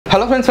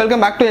Hello friends,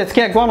 welcome back to SK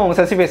Aqua. நான் உங்க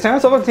சசி பேசுறேன்.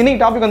 So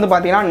இன்னைக்கு டாபிக் வந்து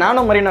பாத்தீங்கன்னா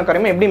நானோ மரீன்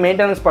அக்வாரியம் எப்படி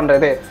மெயின்டெனன்ஸ்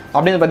பண்றது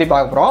அப்படினு பத்தி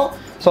பார்க்க போறோம்.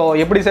 So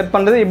எப்படி செட்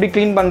பண்றது, எப்படி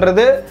க்ளீன்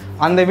பண்றது,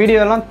 அந்த வீடியோ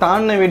எல்லாம்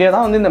தான வீடியோ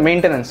தான் வந்து இந்த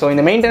மெயின்டெனன்ஸ். So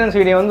இந்த மெயின்டெனன்ஸ்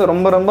வீடியோ வந்து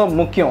ரொம்ப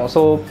முக்கியம்.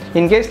 So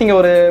in case நீங்க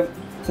ஒரு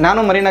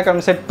நானோ மரீன்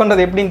அக்வாரியம் செட்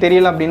பண்றது எப்படின்னு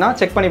தெரியல அப்படினா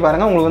செக் பண்ணி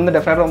பாருங்க. உங்களுக்கு வந்து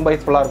டெஃபினட்டா ரொம்ப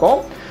யூஸ்ஃபுல்லா இருக்கும்.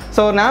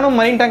 So நானோ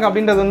மரீன் டேங்க்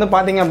அப்படின்றது வந்து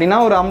பாத்தீங்க அப்படினா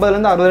ஒரு 50 ல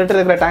இருந்து 60 லிட்டர்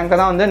இருக்கிற டேங்க்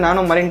தான் வந்து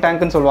நானோ மரீன்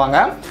டேங்க்னு சொல்வாங்க.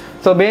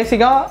 So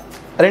பேசிக்கா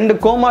ரெண்டு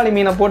கோமாளி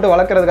மீனை போட்டு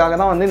வளர்க்குறதுக்காக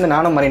தான் வந்து இந்த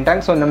நானோ மரீன்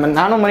டேங்க். ஸோ இந்த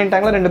நானோ மரீன்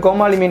டேங்கில் ரெண்டு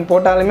கோமாளி மீன்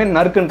போட்டாலுமே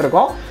நறுக்குன்னு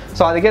இருக்கும்.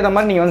 ஸோ அதுக்கேற்ற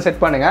மாதிரி நீங்கள் வந்து செட்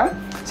பண்ணுங்கள்.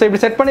 ஸோ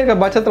இப்படி செட் பண்ணியிருக்க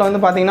பட்சத்தில்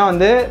வந்து பார்த்தீங்கன்னா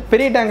வந்து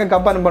பெரிய டேங்கை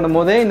கம்பேர்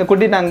பண்ணும்போது இந்த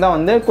குட்டி டேங்க் தான்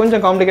வந்து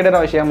கொஞ்சம்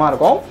காம்ப்ளிகேட்டடாக விஷயமா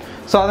இருக்கும்.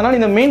 ஸோ அதனால்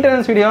இந்த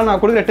மெயின்டெனன்ஸ் வீடியோவில்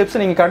நான் கொடுக்குற டிப்ஸ்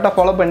நீங்கள் கரெக்டாக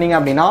ஃபாலோ பண்ணிங்க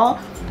அப்படின்னா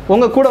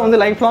உங்கள் கூட வந்து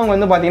லைஃப் லாங்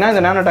வந்து பார்த்தீங்கன்னா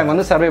இந்த நானோ டேங்க்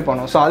வந்து சர்வே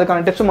பண்ணும். ஸோ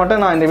அதுக்கான டிப்ஸ்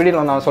மட்டும் நான் இந்த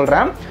வீடியோவில் நான்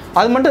சொல்கிறேன்.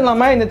 அது மட்டும்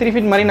இல்லாமல் இந்த 3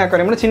 ஃபீட் மரீன்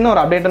அக்வாரியமில் சின்ன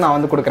ஒரு அப்டேட்டை நான்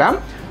வந்து கொடுக்குறேன்.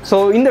 ஸோ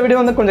இந்த வீடியோ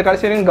வந்து கொஞ்சம்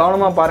கடைசி வரைக்கும்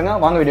கவனமாக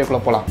பாருங்கள். வாங்க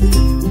வீடியோக்குள்ளே போகலாம்.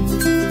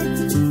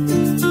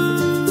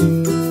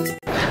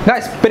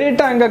 guys, பெரிய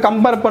டேங்கை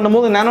கம்பேர்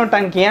பண்ணும்போது நானோ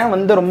டேங்க் ஏன்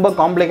வந்து ரொம்ப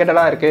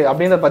காம்ப்ளிகேட்டடாக இருக்குது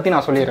அப்படின்றத பற்றி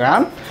நான்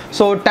சொல்லிடுறேன்.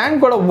 ஸோ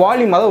டேங்கோட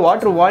வால்யூம், அதாவது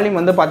வாட்டர் வால்யூம்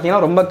வந்து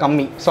பார்த்தீங்கன்னா ரொம்ப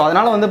கம்மி. ஸோ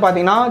அதனால் வந்து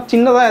பார்த்தீங்கன்னா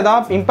சின்னதாக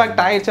ஏதாவது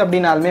இம்பாக்ட் ஆயிடுச்சு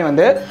அப்படின்னாலுமே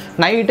வந்து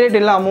நைட்ரேட்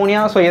இல்லை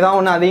அமோனியா ஸோ ஏதாவது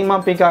ஒன்று அதிகமாக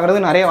பீக் ஆகிறது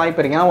நிறைய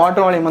வாய்ப்பு இருக்குது. ஏன்னா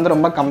வாட்டர் வால்யூம் வந்து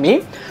ரொம்ப கம்மி.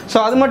 ஸோ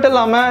அது மட்டும்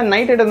இல்லாமல்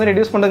நைட்ரேட் வந்து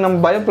ரெடியூஸ் பண்ணுறது நம்ம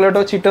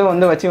பயோபிளேட்டோ சீட்டோ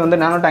வந்து வச்சு வந்து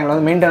நானோ டேங்கில்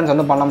வந்து மெயின்டெனன்ஸ்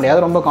வந்து பண்ண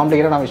முடியாது. ரொம்ப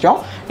காம்ப்ளிகேட்டான விஷயம்.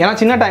 ஏன்னா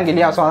சின்ன டேங்க்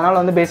இல்லையா. ஸோ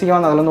அதனால் வந்து பேசிக்காக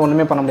வந்து அதில் வந்து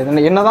ஒன்றுமே பண்ண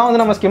முடியாது. என்ன தான்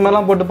வந்து நம்ம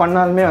ஸ்கிம்மெல்லாம் போட்டு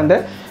பண்ணாலுமே வந்து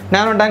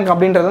நானோ டேங்க்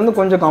அப்படின்றது வந்து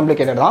கொஞ்சம்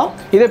காம்ப்ளிகேட்டட் தான்.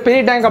 இதே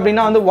பெரிய டேங்க்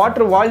அப்படின்னா வந்து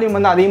வாட்டர் வால்யூம்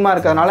வந்து அதிகமாக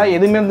இருக்கிறதுனால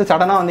எதுவுமே வந்து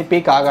சடனாக வந்து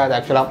பீக் ஆகாது.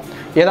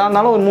 ஆக்சுவலாக எதாக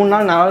இருந்தாலும் ஒரு 3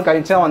 நாள் 4 நாள்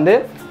கழிச்சா வந்து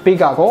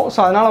பீக் ஆகும்.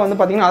 ஸோ அதனால் வந்து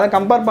பார்த்திங்கன்னா அதை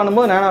கம்பேர்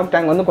பண்ணும்போது நானோ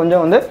டேங்க் வந்து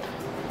கொஞ்சம் வந்து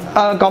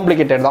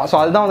காம்ப்ளிகேட்டட் தான். ஸோ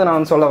அதுதான் வந்து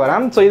நான் சொல்ல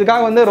வரேன். ஸோ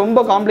இதுக்காக வந்து ரொம்ப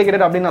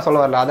காம்ப்ளிகேட்டட் அப்படின்னு நான் சொல்ல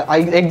வரல.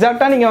 அது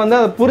எக்ஸாக்டாக நீங்கள் வந்து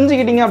அதை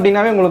புரிஞ்சுக்கிட்டீங்க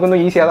அப்படின்னாவே உங்களுக்கு வந்து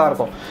ஈஸியாக தான்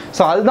இருக்கும்.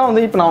 ஸோ அதுதான்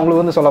வந்து இப்போ நான்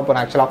உங்களுக்கு வந்து சொல்ல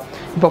போகிறேன். ஆக்சுவலாக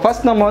இப்போ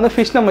ஃபஸ்ட் நம்ம வந்து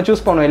ஃபிஷ் நம்ம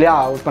சூஸ் பண்ணுவோம் இல்லையா.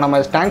 இப்போ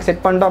நம்ம டேங்க்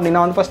செட் பண்ணிட்டோம்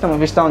அப்படின்னா வந்து ஃபஸ்ட் நம்ம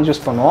ஃபிஷ் தான் வந்து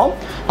சூஸ் பண்ணுவோம்.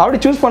 அப்படி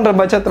சூஸ் பண்ணுற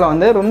பட்சத்தில்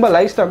வந்து ரொம்ப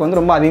லைஃப் ஸ்டாக்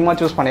வந்து ரொம்ப அதிகமாக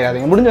சூஸ்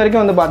பண்ணிடாதீங்க. முடிஞ்ச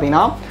வரைக்கும் வந்து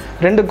பார்த்தீங்கன்னா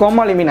 2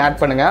 கோமாளி மீன் ஆட்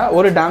பண்ணுங்கள்,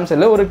 ஒரு டேம்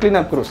செல்லு, ஒரு க்ளீன்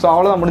அப் க்ரூ. ஸோ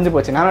அவ்வளோதான், முடிஞ்சு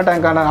போச்சு. நானோ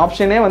டேங்க்கான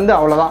ஆப்ஷனே வந்து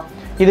அவ்வளோதான்.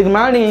 இதுக்கு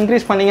மேலே நீங்கள்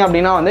இன்க்ரீஸ் பண்ணிங்க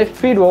அப்படின்னா வந்து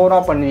ஃபீட்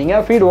ஓவராக பண்ணுவீங்க.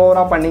 ஃபீட்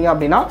ஓவராக பண்ணிங்க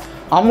அப்படின்னா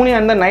அமோனியா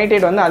அந்த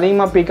நைட்ரேட் வந்து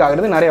அதிகமாக பீக்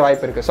ஆகிறது நிறைய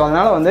வாய்ப்பு இருக்குது. ஸோ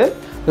அதனால் வந்து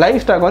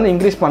லைஃப் ஸ்டாக் வந்து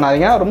இன்க்ரீஸ்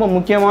பண்ணாதீங்க. ரொம்ப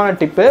முக்கியமான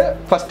டிப்பு,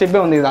 ஃபஸ்ட்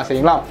டிப்பே வந்து இதுதான்.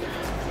 சரிங்களா.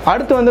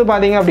 அடுத்து வந்து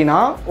பார்த்தீங்க அப்படின்னா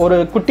ஒரு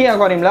குட்டி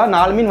அக்வாரியமில்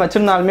 4 மீன்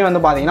வச்சுருந்தாலுமே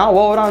வந்து பார்த்தீங்கன்னா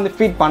ஓவராக வந்து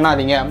ஃபீட்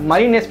பண்ணாதீங்க.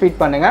 மரீனஸ்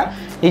ஃபீட் பண்ணுங்கள்.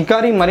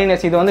 இக்காரி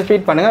மரீனஸ் இது வந்து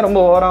ஃபீட் பண்ணுங்கள். ரொம்ப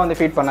ஓவராக வந்து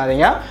ஃபீட்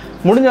பண்ணாதீங்க.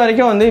 முடிஞ்ச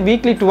வரைக்கும் வந்து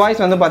வீக்லி 2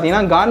 வாய்ஸ் வந்து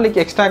பார்த்தீங்கன்னா கார்லிக்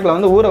எக்ஸ்ட்ராக்டில்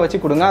வந்து ஊற வச்சு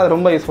கொடுங்க. அது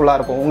ரொம்ப யூஸ்ஃபுல்லாக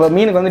இருக்கும். உங்கள்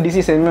மீனுக்கு வந்து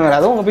டிசீஸ் எதுவுமே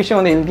வராது. உங்கள் ஃபிஷ்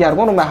வந்து ஹெல்த்தியாக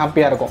இருக்கும், ரொம்ப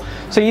ஹாப்பியாக இருக்கும்.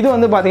 ஸோ இது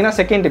வந்து பார்த்தீங்கன்னா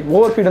செகண்ட் டிப்.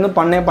 ஓவர் ஃபீட் வந்து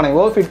பண்ணுங்க.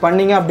 ஓவர் ஃபீட்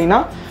பண்ணிங்க அப்படின்னா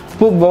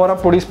பூப் ஓவராக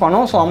ப்ரொடியூஸ்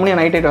பண்ணும். ஸோ அமோனியா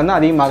நைட்ரேட் வந்து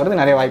அதிகமாகிறது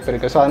நிறைய வாய்ப்பு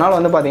இருக்குது. ஸோ அதனால்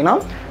வந்து பார்த்தீங்கன்னா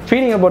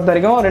ஃபீடிங்கை பொறுத்த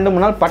வரைக்கும்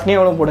 2-3 நாள்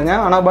பட்னியோட போடுங்க.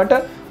 ஆனால் பட்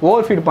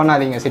ஓவர் ஃபீட்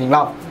பண்ணாதீங்க. சரிங்களா.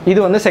 இது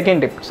வந்து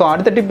செகண்ட் டிப். ஸோ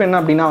அடுத்த டிப் என்ன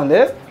அப்படின்னா வந்து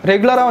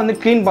ரெகுலராக வந்து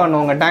க்ளீன்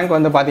பண்ணணும். உங்கள் டேங்க்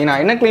வந்து பார்த்தீங்கன்னா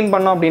என்ன க்ளீன்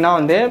பண்ணோம் அப்படின்னா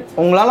வந்து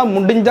உங்களால்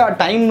முடிஞ்சால்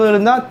டைம்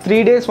இருந்தால் 3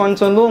 days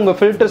ஒன்ஸ் வந்து உங்கள்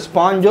ஃபில்டர்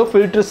ஸ்பாஞ்சோ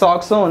ஃபில்டர்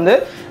சாக்ஸோ வந்து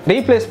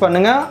ரீப்ளேஸ்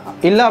பண்ணுங்கள்.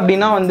 இல்லை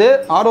அப்படின்னா வந்து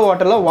ஆரோ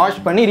வாட்டரில்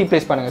வாஷ் பண்ணி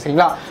ரீப்ளேஸ் பண்ணுங்கள்.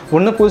 சரிங்களா.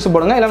 ஒன்று புதுசு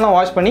போடுங்க, இல்லைன்னா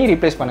வாஷ் பண்ணி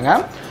ரீப்ளேஸ்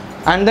பண்ணுங்கள்.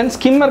 அண்ட் தென்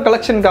ஸ்கிம்மர்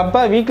கலெக்ஷன் கப்பை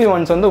வீக்லி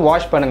ஒன்ஸ் வந்து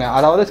வாஷ் பண்ணுங்கள்.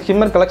 அதாவது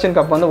ஸ்கிம்மர் கலெக்ஷன்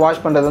கப் வந்து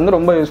வாஷ் பண்ணுறது வந்து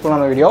ரொம்ப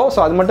யூஸ்ஃபுல்லான வீடியோ. ஸோ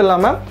அது மட்டும்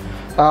இல்லாமல்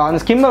அந்த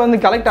ஸ்கிம்மர் வந்து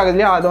கலெக்ட் ஆகுது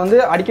இல்லையா, அதை வந்து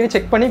அடிக்கடி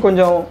செக் பண்ணி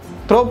கொஞ்சம்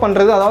த்ரோ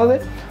பண்ணுறது, அதாவது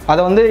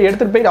அதை வந்து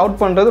எடுத்துகிட்டு போய் அவுட்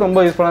பண்ணுறது ரொம்ப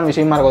யூஸ்ஃபுல்லான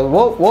விஷயமா இருக்கும்.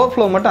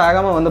 ஓவர்ஃப்ளோ மட்டும்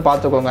ஆகாமல் வந்து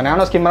பார்த்துக்கோங்க.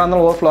 நானோ ஸ்கிம்மராக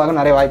இருந்தாலும் ஓவர்ஃப்ளோ ஆக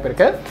நிறைய வாய்ப்பு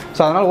இருக்குது.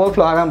 ஸோ அதனால்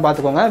ஓவர்ஃப்ளோ ஆகாமல்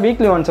பார்த்துக்கோங்க.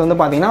 வீக்லி ஒன்ஸ் வந்து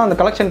பார்த்தீங்கன்னா அந்த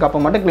கலெக்ஷன்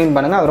கப்பை மட்டும் க்ளீன்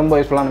பண்ணுங்கள். அது ரொம்ப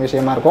யூஸ்ஃபுல்லான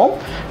விஷயமா இருக்கும்.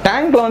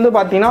 டேங்க்கில் வந்து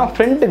பார்த்தீங்கன்னா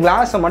ஃப்ரண்ட்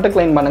கிளாஸை மட்டும்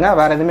க்ளீன் பண்ணுங்கள்.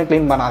 வேறு எதுவுமே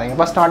க்ளீன் பண்ணாதீங்க.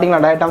 ஃபஸ்ட்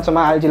ஸ்டார்டிங்கில் டயட்டாம்ஸ்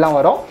ஆல்ஜிலாம்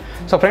வரும்.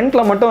 ஸோ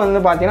ஃப்ரண்ட்டில் மட்டும்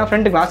வந்து பார்த்தீங்கன்னா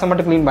ஃப்ரண்ட் கிளாஸை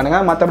மட்டும் க்ளீன்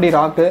பண்ணுங்கள். மற்றபடி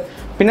ராக்கு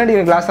பின்னாடி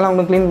கிளாஸ்லாம்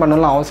வந்து க்ளீன்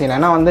பண்ணலாம் அவசியம் இல்லை.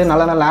 ஏன்னா வந்து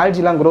நல்ல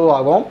ஆல்ஜிலாம் க்ரோ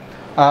ஆகும்,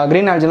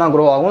 க்ரீன் ஆல்ஜிலாம்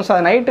க்ரோ ஆகும். ஸோ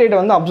அது நைட்ரேட்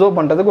வந்து அப்சர்வ்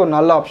பண்ணுறதுக்கு ஒரு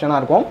நல்ல ஆப்ஷனாக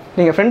இருக்கும்.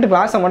 நீங்கள் ஃப்ரண்ட்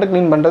கிளாஸை மட்டும்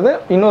க்ளீன் பண்ணுறது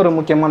இன்னொரு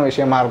முக்கியமான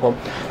விஷயமா இருக்கும்.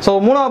 ஸோ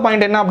 3வது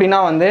பாயிண்ட் என்ன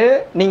அப்படின்னா வந்து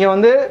நீங்கள்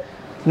வந்து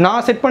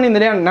நான் செட்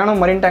பண்ணியிருந்தேன் நானோ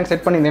மரீன் டேங்க்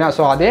செட் பண்ணியிருந்தேன்.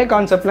 ஸோ அதே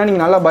கான்செப்ட்டில்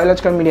நீங்கள் நல்லா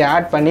பயாலஜிக்கல் மீடியா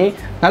ஆட் பண்ணி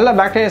நல்ல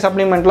பாக்டீரியா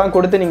சப்ளிமெண்ட்லாம்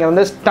கொடுத்து நீங்கள்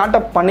வந்து ஸ்டார்ட்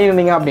அப்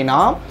பண்ணியிருந்தீங்க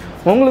அப்படின்னா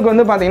உங்களுக்கு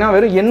வந்து பார்த்தீங்கன்னா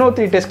வெறும்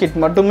NO3 டெஸ்ட் கிட்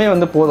மட்டுமே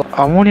வந்து போதும்.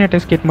 அமோனியா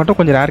டெஸ்ட் கிட் மட்டும்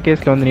கொஞ்சம் ரேர்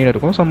கேஸில் வந்து நீட்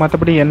இருக்கும். ஸோ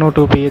மற்றபடி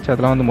NO2 pH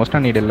அதெல்லாம் வந்து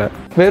மோஸ்ட்டாக நீட் இல்லை.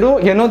 வெறும்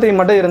NO3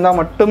 மட்டும் இருந்தால்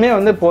மட்டுமே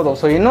வந்து போதும்.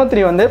 ஸோ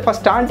NO3 வந்து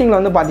ஃபஸ்ட் ஸ்டார்டிங்கில்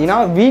வந்து பார்த்தீங்கன்னா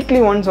வீக்லி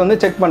ஒன்ஸ் வந்து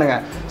செக்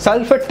பண்ணுங்கள்.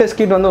 சல்ஃபேட் டெஸ்ட்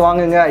கிட் வந்து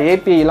வாங்குங்க.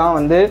 ஏபிலாம்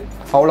வந்து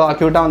அவ்வளோ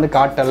அக்யூட்டாக வந்து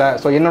காட்டலை.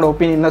 ஸோ என்னோட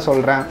ஒப்பீனியன்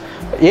சொல்கிறேன்.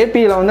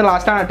 ஏபியில் வந்து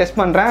லாஸ்ட்டாக நான் டெஸ்ட்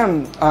பண்ணுறேன்,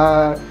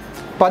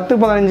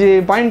 10-15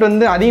 பாயிண்ட்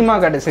வந்து அதிகமாக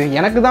காட்டுது. சரி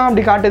எனக்கு தான்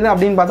அப்படி காட்டுது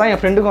அப்படின்னு பார்த்தா என்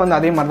ஃப்ரெண்டுக்கும் வந்து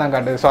அதே மாதிரி தான்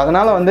காட்டுது. ஸோ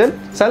அதனால் வந்து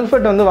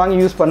சல்ஃபேட் வந்து வாங்கி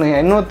யூஸ் பண்ணுங்கள்.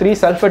 NO3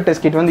 சல்ஃபேட்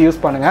டெஸ்ட் கிட் வந்து யூஸ்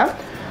பண்ணுங்கள்.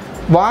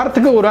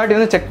 வாரத்துக்கு ஒரு வாட்டி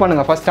வந்து செக்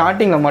பண்ணுங்கள். ஃபஸ்ட்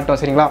ஸ்டார்டிங்கில் மட்டும்.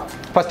 சரிங்களா.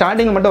 ஃபஸ்ட்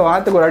ஸ்டார்டிங்கில் மட்டும்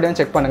வாரத்துக்கு ஒரு வாட்டி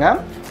வந்து செக் பண்ணுங்கள்.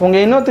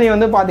 உங்கள் NO3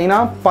 வந்து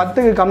பார்த்தீங்கன்னா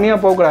 10க்கு கம்மியாக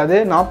போகக்கூடாது,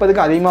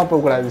 40க்கு அதிகமாக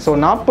போகக்கூடாது. ஸோ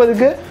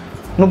 40க்கு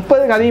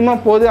 30க்கு அதிகமாக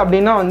போகுது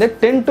அப்படின்னா வந்து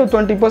 10 to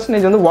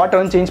 20% வந்து வாட்டர்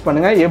வந்து சேஞ்ச்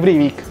பண்ணுங்கள் எவ்ரி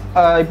வீக்.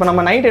 இப்போ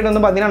நம்ம நைட் ரேட்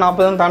வந்து பார்த்தீங்கன்னா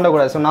 40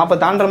 தாண்டக்கூடாது. ஸோ 40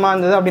 தாண்டமா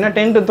இருந்தது அப்படின்னா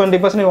 10 to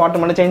 20%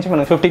 வாட்டர் மட்டும் சேஞ்ச்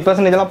பண்ணுங்கள்.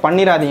 50%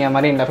 பண்ணிடாதீங்க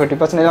மரீனில்.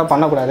 50%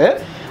 பண்ணக்கூடாது.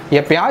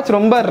 எப்பயாச்சும்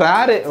ரொம்ப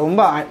ரேரு,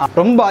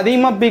 ரொம்ப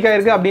அதிகமாக பீக்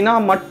ஆகிருக்கு அப்படின்னா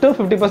மட்டும்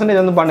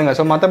 50% வந்து பண்ணுங்கள்.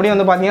 ஸோ மற்றபடி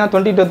வந்து பார்த்தீங்கன்னா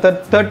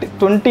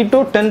 20 to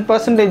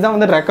 10% தான்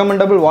வந்து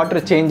ரெக்கமெண்டபிள்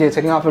வாட்டர் சேஞ்சு.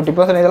 சரிங்களா?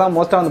 50%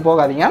 மோஸ்ட்டாக வந்து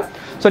போகாதீங்க.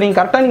 ஸோ நீங்கள்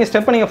கரெக்டாக நீங்கள்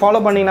ஸ்டெப்பை நீங்கள் ஃபாலோ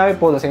பண்ணிங்கனாவே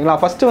போதும். சரிங்களா?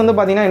 ஃபஸ்ட்டு வந்து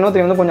பார்த்தீங்கன்னா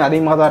இன்னொரு வந்து கொஞ்சம்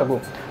அதிகமாக தான்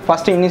இருக்கும்.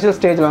 ஃபஸ்ட்டு இனிஷியல்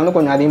ஸ்டேஜில் வந்து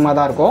கொஞ்சம் அதிகமாக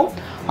தான் இருக்கும்.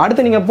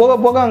 அடுத்து நீங்கள் போக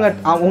போக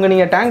அங்கே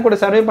நீங்கள் டேங்க் கூட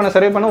சர்வே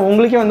பண்ண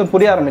உங்களுக்கே வந்து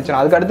புரிய ஆரம்பிச்சிடும்.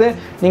 அதுக்கடுத்து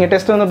நீங்கள்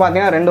டெஸ்ட் வந்து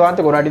பார்த்தீங்கன்னா 2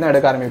 வாரத்துக்கு ஒரு வாட்டி தான்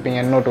எடுக்க ஆரம்பிப்பீங்க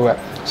NO2.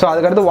 ஸோ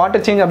அதுக்கடுத்து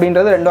வாட்டர் சேஞ்ச்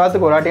அப்படின்றது 2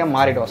 வாரத்துக்கு ஒரு வாட்டியாக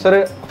மாறிடும். சரி,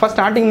 ஃபஸ்ட்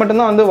ஸ்டார்டிங்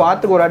மட்டும்தான் வந்து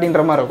வாரத்துக்கு ஒரு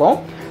வாட்டின்ற மாதிரி இருக்கும்.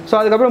 ஸோ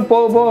அதுக்கப்புறம்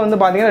போக போக வந்து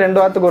பார்த்தீங்கன்னா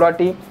 2 வாரத்துக்கு ஒரு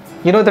வாட்டி,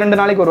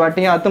 22 நாளைக்கு ஒரு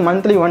வாட்டி, அடுத்து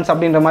மந்த்லி ஒன்ஸ்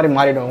அப்படின்ற மாதிரி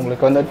மாறிடும்.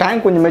 உங்களுக்கு வந்து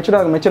டேங்க் கொஞ்சம்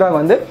மெச்சூராக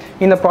வந்து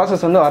இந்த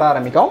ப்ராசஸ் வந்து வர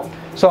ஆரம்பிக்கும்.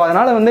 ஸோ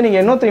அதனால் வந்து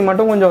நீங்கள் NO3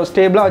 மட்டும் கொஞ்சம்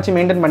ஸ்டேபிளாக வச்சு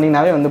மெயின்டைன்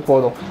பண்ணிங்கனாவே வந்து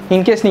போதும்.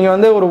 இன்கேஸ் நீங்கள்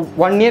வந்து ஒரு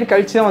 1 year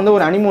கழிச்சு தான் வந்து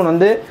ஒரு ஹனிமூன்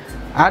வந்து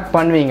ஆட்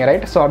பண்ணுவீங்க,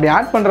 ரைட்? ஸோ அப்படி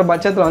ஆட் பண்ணுற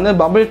பட்சத்தில் வந்து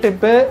பபிள்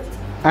டிப்பு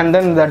அண்ட்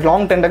தென் இந்த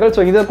லாங் டெண்டகல்,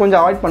 ஸோ இதை கொஞ்சம்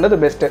அவாய்ட் பண்ணுறது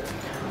பெஸ்ட்டு.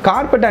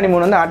 கார்பெட்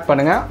ஹனிமூன் வந்து ஆட்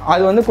பண்ணுங்கள்.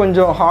 அது வந்து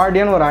கொஞ்சம்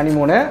ஹார்டியான ஒரு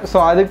ஹனிமூனு. ஸோ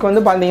அதுக்கு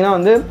வந்து பார்த்தீங்கன்னா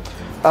வந்து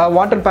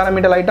வாட்டர்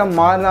பேராமீட்டர் லைட்டாக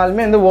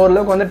மாறினாலுமே வந்து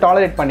ஓரளவுக்கு வந்து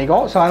டாலரேட்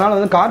பண்ணிக்கும். ஸோ அதனால்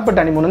வந்து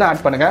கார்பெட் ஹனிமூன் வந்து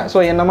ஆட் பண்ணுங்கள். ஸோ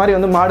என்ன மாதிரி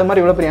வந்து மாடு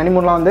மாதிரி இவ்வளோ பெரிய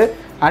ஹனிமூன்லாம் வந்து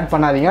ஆட்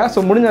பண்ணாதீங்க. ஸோ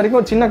முடிஞ்ச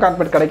வரைக்கும் ஒரு சின்ன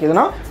கார்பெட்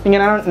கிடைக்குதுன்னா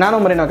நீங்கள் நானோ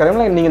மரீன்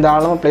அக்வாரியமில் நீங்கள்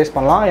தாராளமாக ப்ளேஸ்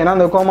பண்ணலாம். ஏன்னா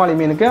அந்த கோமாளி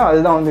மீனுக்கு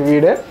அதுதான் வந்து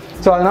வீடு.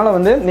 ஸோ அதனால்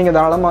வந்து நீங்கள்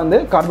தாராளமாக வந்து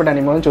கார்பெட்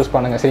ஹனிமூன் சூஸ்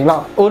பண்ணுங்கள். சரிங்களா?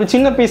 ஒரு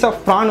சின்ன பீஸ் ஆஃப்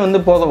ப்ரான் வந்து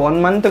போதும். 1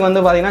 மந்த்துக்கு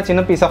வந்து பார்த்தீங்கன்னா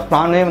சின்ன பீஸ் ஆஃப்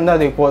ப்ரானே வந்து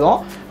அது போதும்.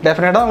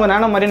 டெஃபினட்டாக உங்கள்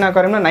நானோ மரீன்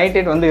அக்வாரியமில்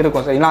நைட்ரேட் வந்து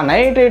இருக்கும். சரிங்களா?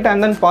 நைட்ரேட்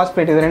அண்ட் தென்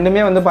பாஸ்பேட் இது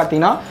ரெண்டுமே வந்து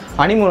பார்த்தீங்கன்னா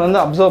ஹனிமூன் வந்து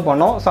அப்சர்வ்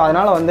பண்ணும். ஸோ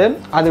அதனால் வந்து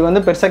அது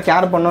வந்து பெருசாக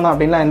கேர் பண்ணணும்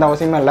அப்படின்லாம் எந்த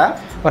அவசியமே இல்லை.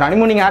 ஒரு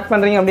ஹனிமூன் நீங்கள் ஆட்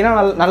பண்ணுறீங்க அப்படின்னா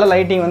நல்ல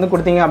லைட்டிங் வந்து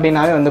கொடுத்தீங்க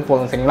அப்படின்னாவே வந்து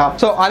போதும். சரிங்களா?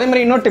 ஸோ அதே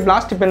மாதிரி இன்னொரு டிப்,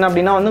 லாஸ்ட் டிப் என்ன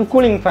அப்படின்னா வந்து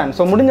கூலிங் ஃபேன்.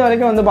 ஸோ முடிஞ்ச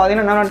வரைக்கும் வந்து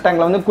பார்த்தீங்கன்னா நானோ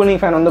டேங்கில் வந்து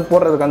கூலிங் ஃபேன் வந்து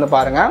போடுறதுக்கு வந்து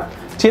பாருங்கள்.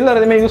 சில்லர்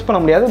எதுவுமே யூஸ் பண்ண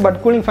முடியாது, பட்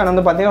கூலிங் ஃபேன்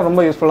வந்து பார்த்தீங்கன்னா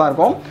ரொம்ப யூஸ்ஃபுல்லாக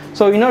இருக்கும்.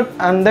 ஸோ இன்னொரு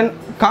and then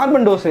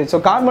carbon dosage. So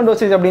carbon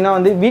dosage அப்படின்னா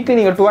வந்து வீக்லி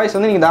நீங்கள் 2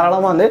 வந்து நீங்கள்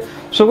தாராளமாக வந்து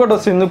சுகர்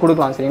டோசேஜ் வந்து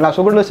கொடுக்கலாம். சரிங்களா?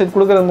 சுகர் டோசேஜ்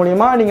கொடுக்கறது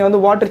மூலிமா நீங்கள் வந்து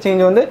வாட்டர்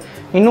சேஞ்ச் வந்து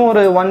இன்னும்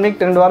ஒரு 1 week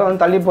 2 வாரம்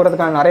வந்து தள்ளி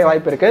போகிறதுக்கான நிறைய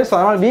வாய்ப்பு இருக்குது. ஸோ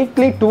அதனால்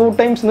வீக்லி 2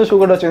 times வந்து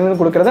சுகர் டோசேஜ்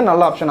வந்து கொடுக்குறது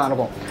நல்ல ஆப்ஷனாக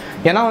இருக்கும்.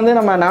 ஏன்னா வந்து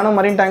நம்ம நானோ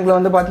மரீன் டேங்க்கில்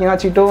வந்து பார்த்தீங்கன்னா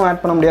சிட்டோவும்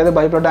ஆட் பண்ண முடியாது,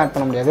 பைப்ரோட்டும் ஆட்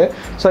பண்ண முடியாது.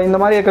 ஸோ இந்த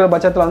மாதிரி இருக்கிற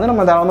பட்சத்தில் வந்து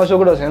நம்ம தாராளமாக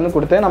சுகர் டோசேஜ் வந்து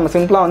கொடுத்து நம்ம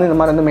சிம்பிளாக வந்து இந்த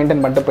மாதிரி வந்து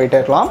மெயின்டைன் பண்ணிட்டு போயிட்டே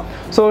இருக்கலாம்.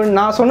 ஸோ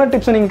நான் சொன்ன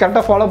டிப்ஸை நீங்கள்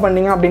கரெக்டாக ஃபாலோ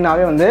பண்ணீங்க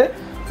அப்படின்னாவே வந்து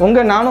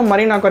உங்கள் நானோ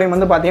மரீன் அக்வாரியம்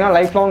வந்து பார்த்தீங்கன்னா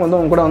லைஃப் லாங் வந்து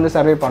உங்க கூட வந்து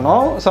சர்வே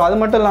பண்ணும். ஸோ அது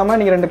மட்டும் இல்லாமல்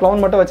நீங்கள் 2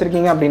 க்ளவுன் மட்டும்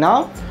வச்சுருக்கீங்க அப்படின்னா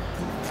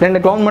 2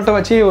 க்ளவுன் மட்டும்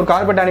வச்சு ஒரு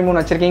கார்பெட் ஹனிமூன்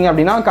வச்சிருக்கீங்க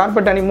அப்படின்னா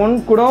கார்பெட் ஹனிமூன்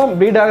கூட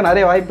ப்ரீடாக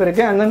நிறைய வாய்ப்பு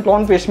இருக்குது. அண்ட் தென்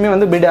க்ளவுன் ஃபிஷ்மே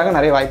வந்து ப்ரீடாக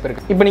நிறைய வாய்ப்பு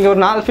இருக்குது. இப்போ நீங்கள்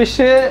ஒரு 4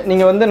 ஃபிஷ்ஷு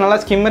நீங்கள் வந்து நல்லா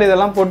ஸ்கிம்மர்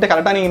இதெல்லாம் போட்டு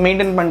கரெக்டாக நீங்கள்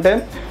மெயின்டைன் பண்ணிட்டு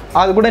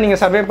அது கூட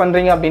நீங்கள் சர்வே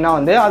பண்ணுறீங்க அப்படின்னா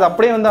வந்து அது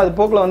அப்படியே வந்து அது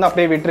போக்கில் வந்து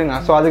அப்படியே விட்டுருங்க.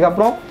 ஸோ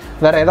அதுக்கப்புறம்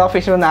வேறு ஏதாவது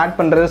ஃபிஷ் வந்து ஆட்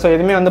பண்ணுறது ஸோ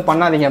எதுவுமே வந்து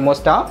பண்ணாதீங்க.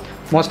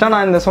 மோஸ்ட்டாக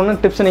நான் இந்த சொன்ன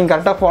டிப்ஸை நீங்கள்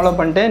கரெக்டாக ஃபாலோ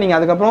பண்ணிட்டு நீங்கள்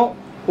அதுக்கப்புறம்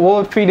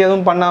ஓவர் ஃபீட்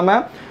எதுவும்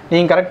பண்ணாமல்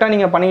நீங்கள் கரெக்டாக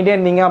நீங்கள் பண்ணிக்கிட்டே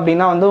இருந்தீங்க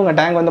அப்படின்னா வந்து உங்கள்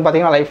டேங்க் வந்து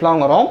பார்த்தீங்கன்னா லைஃப்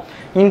லாங் வரும்.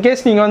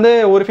 இன்கேஸ் நீங்கள் வந்து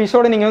ஒரு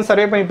ஃபிஷ்ஷோட நீங்கள் வந்து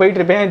சர்வே பண்ணி போயிட்டு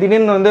இருப்பேன்,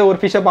 திடீர்னு வந்து ஒரு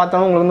ஃபிஷ்ஷை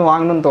பார்த்தாலும் உங்களுக்கு வந்து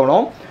வாங்கணும்னு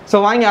தோணும். ஸோ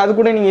வாங்கி அது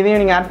கூட நீங்கள்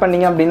இதையும் நீங்கள் ஆட்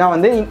பண்ணீங்க அப்படின்னா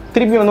வந்து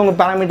திருப்பி வந்து உங்கள்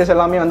பேராமீட்டர்ஸ்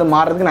எல்லாமே வந்து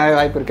மாறதுக்கு நிறைய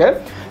வாய்ப்பு இருக்குது.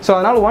 ஸோ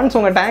அதனால் ஒன்ஸ்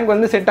உங்கள் டேங்க்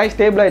வந்து செட் ஆகி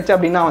ஸ்டேபிள் ஆயிடுச்சு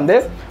அப்படின்னா வந்து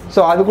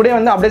ஸோ அது கூட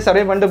வந்து அப்படியே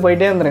சர்வே பண்ணிட்டு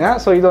போயிட்டே இருந்துருங்க.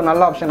 ஸோ இது ஒரு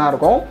நல்ல ஆப்ஷனாக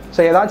இருக்கும். ஸோ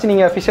ஏதாச்சும்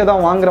நீங்கள் ஃபிஷ்ஷை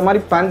தான் வாங்குற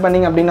மாதிரி பிளான்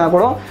பண்ணிங்க அப்படின்னா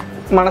கூட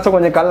மனசை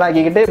கொஞ்சம்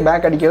கல்லாக்கிக்கிட்டு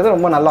பேக் அடிக்கிறது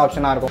ரொம்ப நல்ல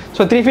ஆப்ஷனாக இருக்கும்.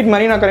 ஸோ 3 feet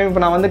மரீன் அக்வாரியம்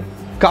இப்போ நான் வந்து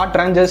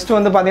காட்டுறேன். ஜஸ்ட்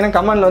வந்து பார்த்தீங்கன்னா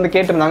கமெண்ட்ல வந்து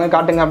கேட்டிருந்தாங்க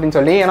காட்டுங்க அப்படின்னு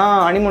சொல்லி. ஏன்னா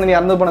ஹனிமூன் வந்து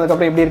இறந்து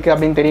போனதுக்கப்புறம் எப்படி இருக்குது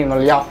அப்படின்னு தெரியணும்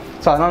இல்லையா?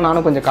 ஸோ அதனால்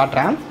நானும் கொஞ்சம்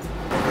காட்டுறேன்.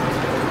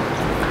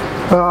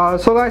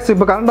 ஸோ காய்ஸ்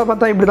இப்போ கரண்டாக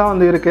பார்த்தா இப்படி தான்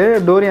வந்து இருக்குது.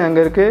 டோரி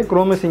அங்கே இருக்குது,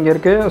 குரோமிஸ் இங்கே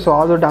இருக்குது. ஸோ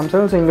ஆதோ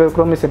டாம்சல்ஸ் இங்கே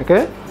குரோமிஸ்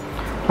இருக்குது.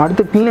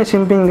 அடுத்து க்ளீனர்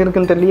ஷிம்பு இங்கே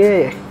இருக்குன்னு தெரியலையே.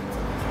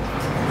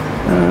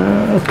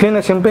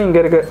 க்ளீனர் ஷிம்பு இங்கே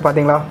இருக்குது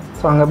பார்த்தீங்களா?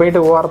 ஸோ அங்கே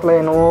போயிட்டு ஓரத்தில்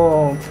என்னவோ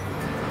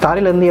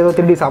தாரிலேருந்து ஏதோ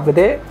திருடி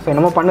சாப்பிடுது. ஸோ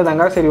என்னமோ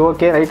பண்ணுதாங்க. சரி,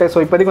 ஓகே, ரைட்டு. ஸோ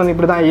இப்போதைக்கு வந்து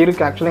இப்படி தான்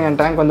இருக்குது. ஆக்சுவலி என்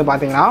டேங்க் வந்து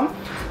பார்த்தீங்கன்னா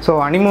ஸோ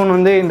ஹனிமூன்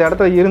வந்து இந்த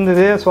இடத்துல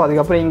இருந்தது. ஸோ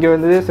அதுக்கப்புறம் இங்கே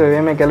வந்து ஸோ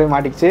வேமே கிளவி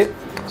மாட்டிக்கிச்சு.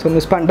 ஸோ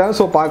மிஸ் பண்ணிட்டேன்.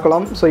 ஸோ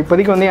பார்க்கலாம். ஸோ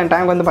இப்போதைக்கு வந்து என்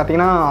டேங்க் வந்து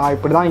பார்த்தீங்கன்னா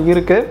இப்படி தான்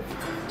இருக்குது.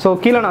 ஸோ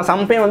கீழே நான்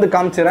சம்பையும் வந்து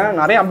காமிச்சிடறேன்.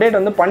 நிறைய அப்டேட்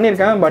வந்து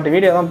பண்ணியிருக்கேன், பட்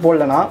வீடியோ தான்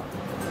போடலண்ணா.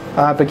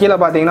 இப்போ கீழே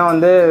பார்த்தீங்கன்னா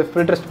வந்து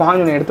ஃபில்டர்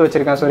ஸ்பாஞ்ச் ஒன்று எடுத்து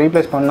வச்சுருக்கேன். ஸோ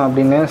ரீப்ளேஸ் பண்ணணும்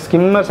அப்படின்னு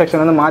ஸ்கிம்மர்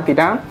செக்ஷன் வந்து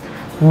மாற்றிட்டேன்.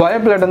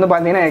 பயோபிளேட் வந்து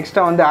பார்த்தீங்கன்னா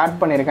எக்ஸ்ட்ரா வந்து ஆட்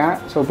பண்ணியிருக்கேன்.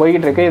 ஸோ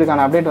போய்கிட்டு இருக்குது.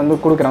 இதுக்கான அப்டேட் வந்து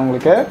கொடுக்குறேன்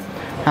உங்களுக்கு.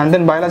 அண்ட்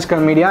தென்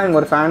பயாலஜிக்கல் மீடியா இங்கே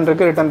ஒரு ஃபேன்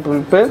இருக்குது, ரிட்டர்ன்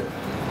பம்ப்பு.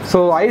 ஸோ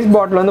ஐஸ்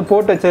பாட்டில் வந்து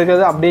போட்டு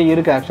வச்சுருக்கிறது அப்படியே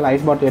இருக்குது. ஆக்சுவலாக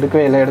ஐஸ் பாட்டில்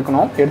எடுக்கவே இல்லை,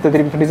 எடுக்கணும். எடுத்து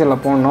திருப்பி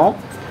ஃப்ரீசரில் போடணும்.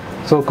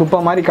 ஸோ குப்பை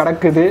மாதிரி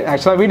கிடக்குது.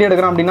 ஆக்சுவலாக வீடியோ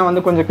எடுக்கிறேன் அப்படின்னா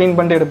வந்து கொஞ்சம் க்ளீன்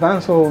பண்ணிட்டு எடுப்பேன்.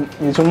 ஸோ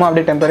இது சும்மா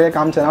அப்படியே டெம்பரரியாக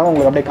காமிச்சதுனால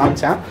உங்களுக்கு அப்படியே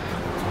காமிச்சேன்.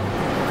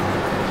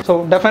 ஸோ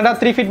டெஃபினட்டாக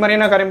 3 feet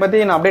மரீன் அக்வாரியம் பற்றி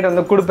நான் அப்டேட்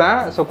வந்து கொடுப்பேன்.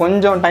 ஸோ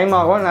கொஞ்சம் டைம்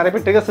ஆகும். நிறைய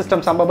பேர் ட்ரிகர்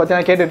சிஸ்டம் சம்பவம் பற்றி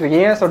நான்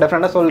கேட்டுட்ருக்கீங்க. ஸோ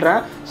டெஃபினட்டாக சொல்கிறேன்.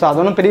 ஸோ அது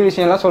ஒன்றும் பெரிய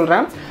விஷயம்லாம்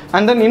சொல்கிறேன்.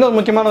 அண்ட் தென் இன்னொரு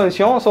முக்கியமான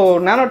விஷயம், ஸோ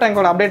நானோ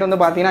டேங்கோட அப்டேட் வந்து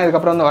பார்த்தீங்கன்னா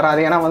இதுக்கப்புறம் வந்து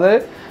வராது. ஏன்னா வந்து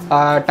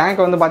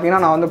டேங்க் வந்து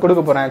பார்த்தீங்கன்னா நான் வந்து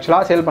கொடுக்க போகிறேன்,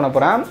 ஆக்சுவலாக சேல் பண்ண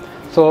போகிறேன்.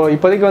 ஸோ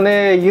இப்போதைக்கு வந்து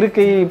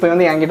இருக்குது, இப்போ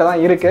வந்து என்கிட்ட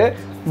தான் இருக்குது.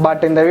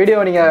 பட் இந்த வீடியோ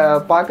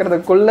நீங்கள்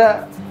பார்க்குறதுக்குள்ளே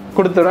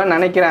கொடுத்துருவேன்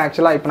நினைக்கிறேன்.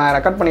 ஆக்சுவலாக இப்போ நான்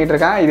ரெக்கார்ட் பண்ணிகிட்டு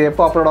இருக்கேன், இது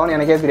எப்போ அப்லோட் ஆகும்னு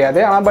எனக்கே தெரியாது.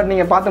 ஆனால் பட்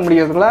நீங்கள் பார்த்து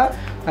முடியறதுக்குள்ள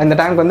இந்த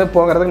டேங்க் வந்து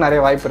போகிறதுக்கு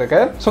நிறைய வாய்ப்பு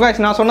இருக்குது. ஸோ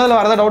கைஸ் நான் சொன்னதில்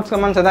வரத டவுட்ஸ்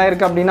கமெண்ட்ஸ் எதாவது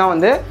இருக்குது அப்படின்னா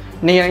வந்து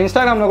நீங்கள்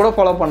இன்ஸ்டாகிராமில் கூட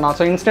ஃபாலோ பண்ணலாம்.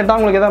 ஸோ இன்ஸ்டன்ட்டாக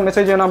உங்களுக்கு எதாவது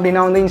மெசேஜ் வேணும்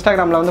அப்படின்னா வந்து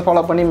இன்ஸ்டாகிராமில் வந்து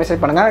ஃபாலோ பண்ணி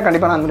மெசேஜ் பண்ணுங்கள்,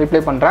 கண்டிப்பாக நான்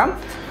ரிப்ளை பண்ணுறேன்.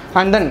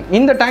 அண்ட் தென்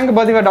இந்த டேங்க்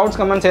பற்றி டவுட்ஸ்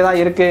கமெண்ட்ஸ்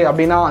எதாவது இருக்குது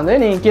அப்படின்னா வந்து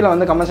நீங்கள் கீழே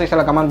வந்து கமெண்ட்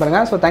செக்ஷனில் கமெண்ட்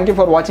பண்ணுங்கள். ஸோ தேங்க்யூ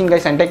ஃபார் வாட்சிங்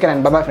guys and take care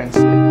and bye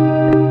friends.